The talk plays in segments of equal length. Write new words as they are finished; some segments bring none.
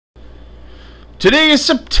Today is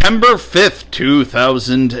September 5th,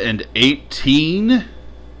 2018.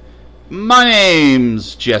 My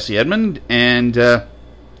name's Jesse Edmond, and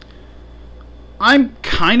I'm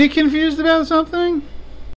kind of confused about something.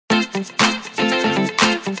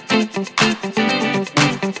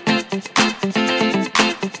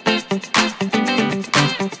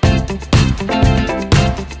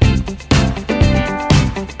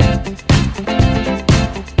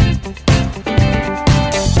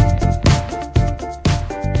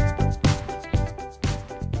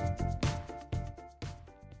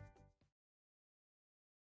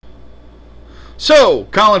 So,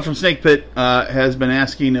 Colin from Snake Pit has been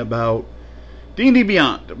asking about D&D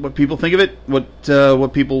Beyond. What people think of it,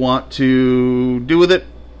 what people want to do with it,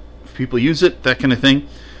 if people use it, that kind of thing.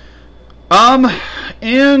 And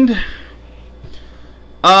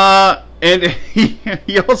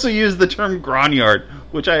he also used the term Gronyard,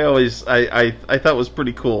 which I thought was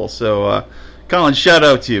pretty cool. So, Colin, shout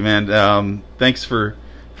out to you, man. Thanks for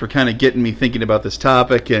kind of getting me thinking about this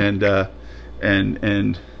topic and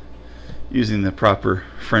using the proper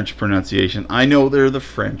French pronunciation. I know they're the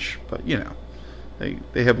French, but you know,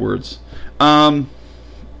 they have words.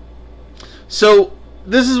 So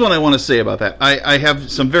this is what I want to say about that. I have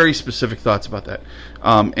some very specific thoughts about that,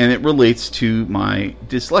 and it relates to my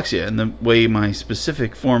dyslexia and the way my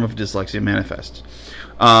specific form of dyslexia manifests.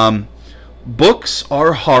 Books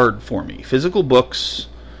are hard for me. Physical books,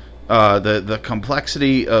 the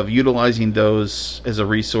complexity of utilizing those as a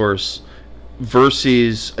resource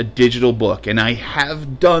versus a digital book, and I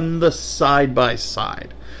have done the side by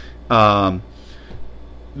side. The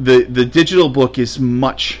digital book is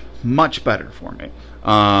much better for me,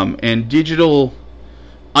 and digital.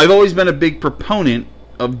 I've always been a big proponent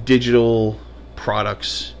of digital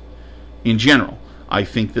products in general. I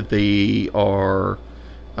think that they are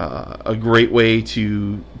a great way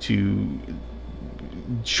to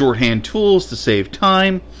shorthand tools to save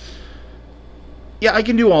time. Yeah, I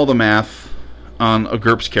can do all the math on a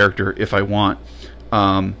GURPS character if I want,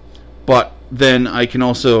 but then I can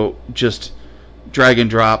also just drag and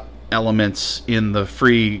drop elements in the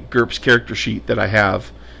free GURPS character sheet that I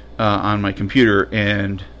have on my computer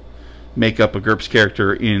and make up a GURPS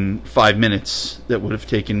character in 5 minutes that would have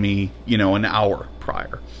taken me, an hour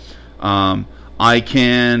prior. I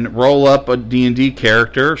can roll up a D&D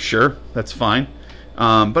character, sure, that's fine,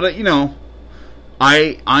 but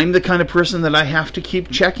I'm the kind of person that I have to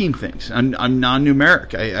keep checking things. I'm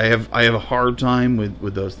non-numeric. I have a hard time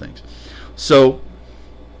with those things. So,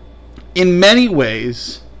 in many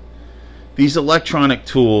ways, these electronic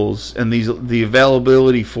tools and the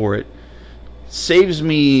availability for it saves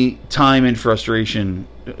me time and frustration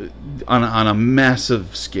on a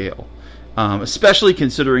massive scale. Especially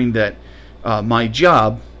considering that my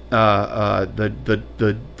job,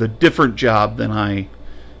 the different job than I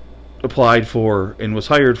applied for and was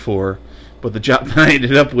hired for, but the job that I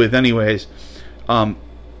ended up with anyways,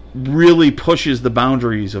 really pushes the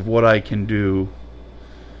boundaries of what I can do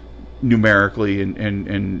numerically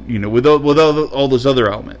and with all those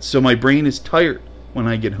other elements. So my brain is tired when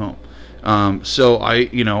I get home. So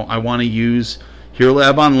I want to use Hero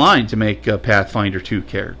Lab Online to make a Pathfinder 2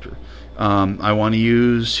 character. I want to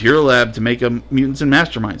use Hero Lab to make a Mutants and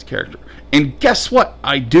Masterminds character. And guess what?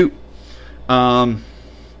 I do.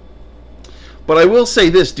 But I will say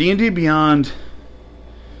this, D&D Beyond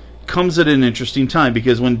comes at an interesting time,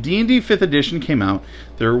 because when D&D 5th edition came out,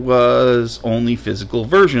 there was only physical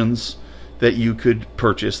versions that you could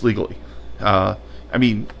purchase legally. I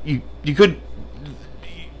mean, you could,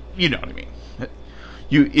 you know what I mean.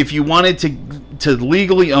 If you wanted to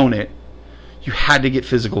legally own it, you had to get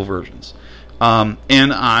physical versions.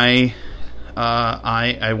 And I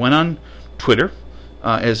went on Twitter,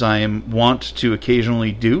 as I am wont to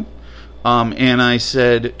occasionally do. And I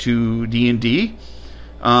said to D&D,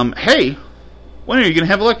 hey, when are you going to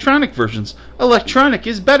have electronic versions? Electronic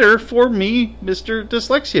is better for me, Mr.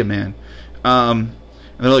 Dyslexia Man. And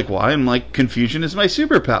they're like, why? I'm like, confusion is my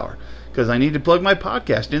superpower, because I need to plug my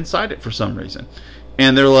podcast inside it for some reason.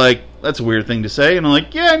 And they're like, that's a weird thing to say. And I'm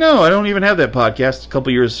like, yeah, no, I don't even have that podcast. A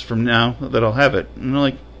couple years from now that I'll have it. And they're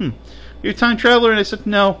like, you're a time traveler? And I said,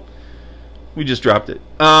 no, we just dropped it.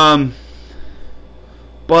 But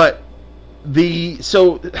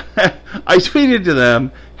so I tweeted to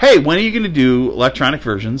them, hey, when are you going to do electronic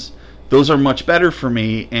versions? Those are much better for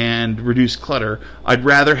me and reduce clutter. I'd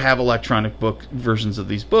rather have electronic book versions of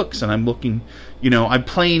these books, and I'm looking, I'm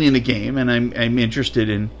playing in a game, and I'm interested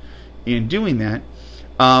in doing that.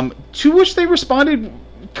 To which they responded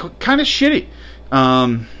kind of shitty.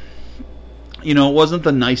 It wasn't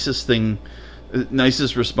the nicest thing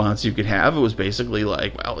nicest response you could have. It was basically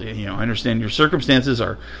like, well, you know, I understand your circumstances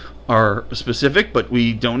are specific, but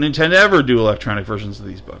we don't intend to ever do electronic versions of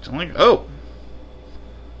these books. I'm like, oh,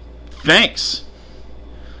 thanks.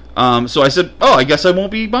 So I said, oh, I guess I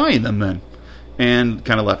won't be buying them then, and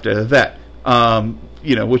kind of left it at that.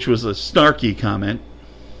 You know, which was a snarky comment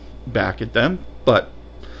back at them, but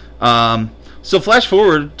so flash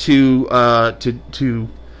forward to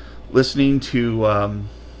listening to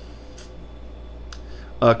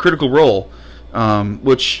Critical Role,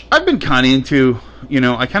 which I've been kind of into. You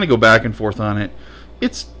know, I kind of go back and forth on it.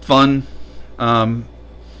 It's fun.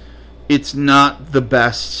 It's not the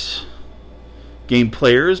best game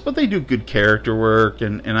players, but they do good character work,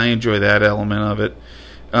 and I enjoy that element of it.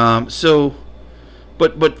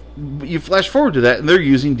 But you flash forward to that, and they're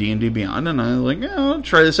using D&D Beyond, and I'm like, yeah, I'll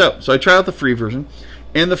try this out. So I try out the free version,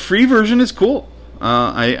 and the free version is cool.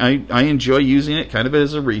 I enjoy using it kind of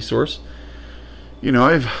as a resource. You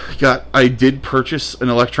know, I did purchase an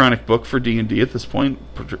electronic book for D&D at this point.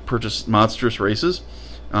 Purchased Monstrous Races,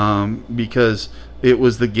 because it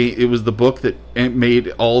was the game. It was the book that made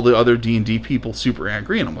all the other D&D people super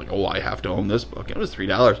angry, and I'm like, oh, I have to own this book. It was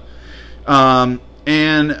 $3,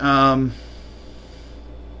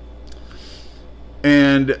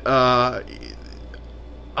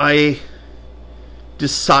 I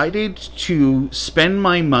decided to spend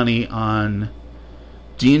my money on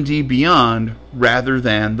D&D Beyond rather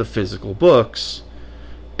than the physical books,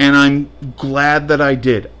 and I'm glad that I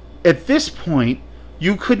did. At this point,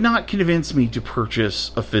 you could not convince me to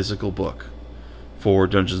purchase a physical book for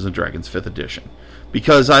Dungeons & Dragons 5th edition,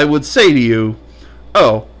 because I would say to you,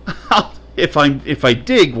 oh, if I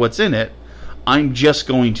dig what's in it, I'm just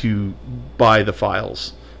going to buy the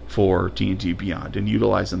files for D&D Beyond and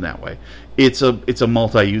utilize them that way. It's a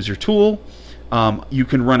multi-user tool. You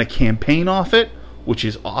can run a campaign off it, which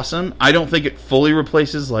is awesome. I don't think it fully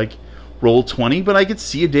replaces like Roll20, but I could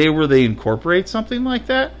see a day where they incorporate something like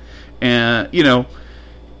that. And you know,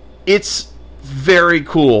 it's very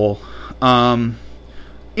cool. And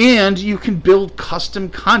you can build custom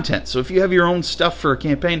content. So if you have your own stuff for a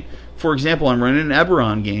campaign, for example, I'm running an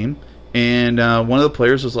Eberron game, and one of the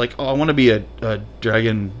players was like, oh, I want to be a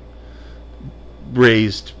dragon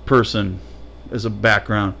raised person as a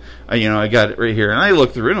background. I got it right here, and I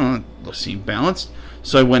looked through it, and it seemed balanced.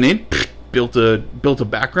 So I went in, built a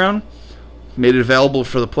background, made it available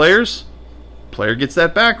for the players. Player gets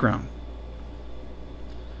that background.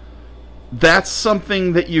 That's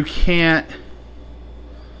something that you can't.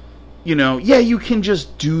 Yeah, you can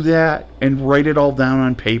just do that and write it all down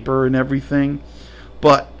on paper and everything,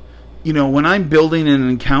 but when I'm building an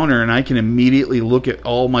encounter and I can immediately look at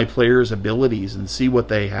all my players' abilities and see what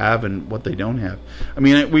they have and what they don't have. I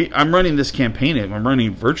mean, I'm running this campaign. I'm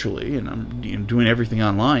running virtually, and I'm doing everything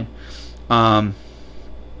online. And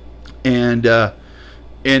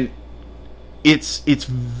it's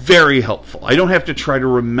very helpful. I don't have to try to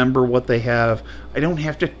remember what they have. I don't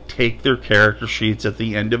have to take their character sheets at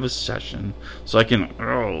the end of a session so I can,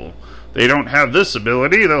 they don't have this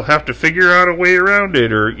ability, they'll have to figure out a way around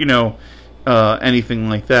it, or anything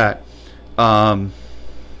like that. Now,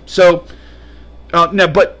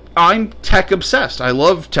 but I'm tech obsessed. I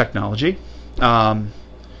love technology.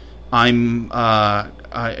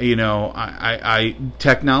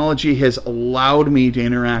 Technology has allowed me to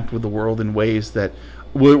interact with the world in ways that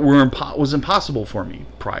was impossible for me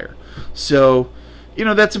prior. So,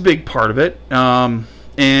 that's a big part of it. And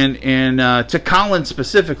to Colin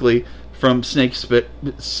specifically from Snake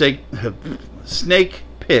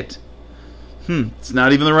Pit. It's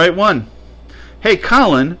not even the right one. Hey,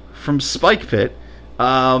 Colin from Spike Pit.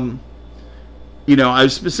 I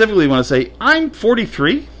specifically want to say I'm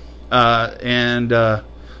 43. So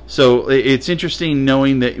it's interesting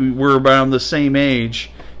knowing that we're around the same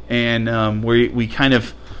age, and we kind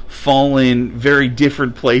of fall in very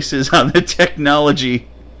different places on the technology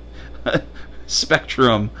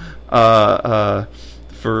spectrum for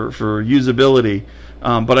usability.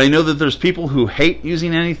 But I know that there's people who hate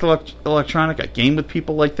using anything electronic. I game with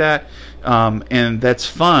people like that, and that's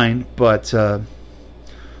fine. But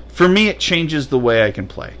for me, it changes the way I can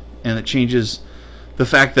play, and it changes the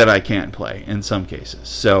fact that I can't play in some cases.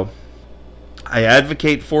 So I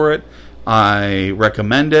advocate for it. I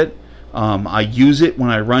recommend it. I use it when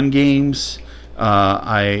I run games.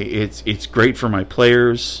 It's great for my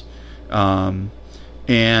players. And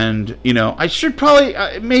I should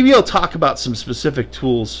probably maybe I'll talk about some specific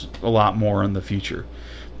tools a lot more in the future.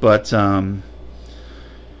 But I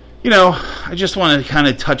just want to kind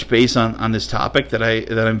of touch base on this topic that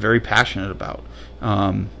I'm very passionate about.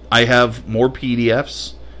 I have more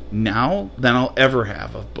PDFs now than I'll ever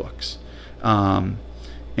have of books.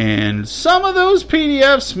 And some of those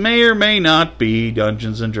PDFs may or may not be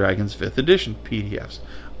Dungeons and Dragons 5th edition PDFs.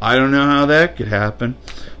 I don't know how that could happen.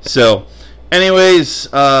 So, anyways,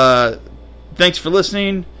 thanks for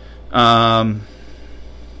listening. And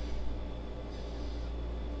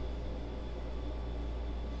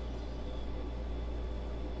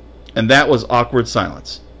that was Awkward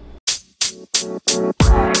Silence.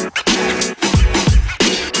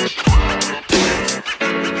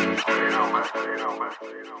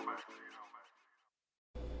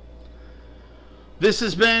 This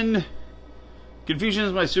has been Confusion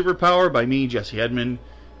is My Superpower by me, Jesse Edmond.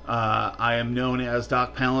 I am known as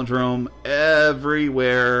Doc Palindrome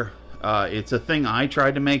everywhere. It's a thing I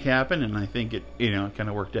tried to make happen, and I think it, it kind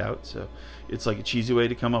of worked out. So it's like a cheesy way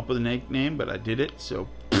to come up with a nickname, but I did it. So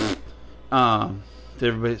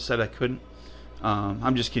everybody said I couldn't.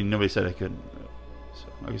 I'm just kidding. Nobody said I couldn't. So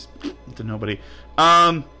I guess to nobody.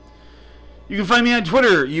 You can find me on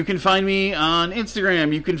Twitter. You can find me on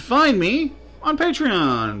Instagram. You can find me on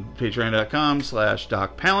Patreon,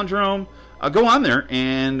 patreon.com/DocPalindrome. Go on there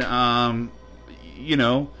and,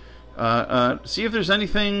 see if there's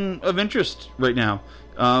anything of interest right now.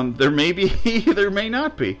 There may be, there may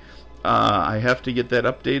not be. I have to get that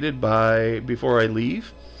updated before I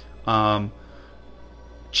leave.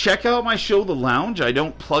 Check out my show, The Lounge. I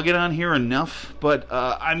don't plug it on here enough, but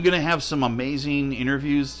I'm going to have some amazing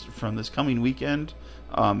interviews from this coming weekend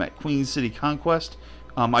at Queen City Conquest.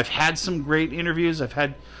 I've had some great interviews. I've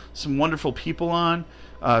had some wonderful people on.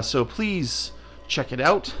 So please check it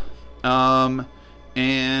out. And,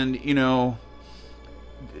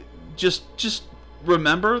 just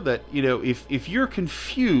remember that, if you're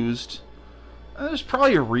confused, there's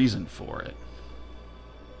probably a reason for it.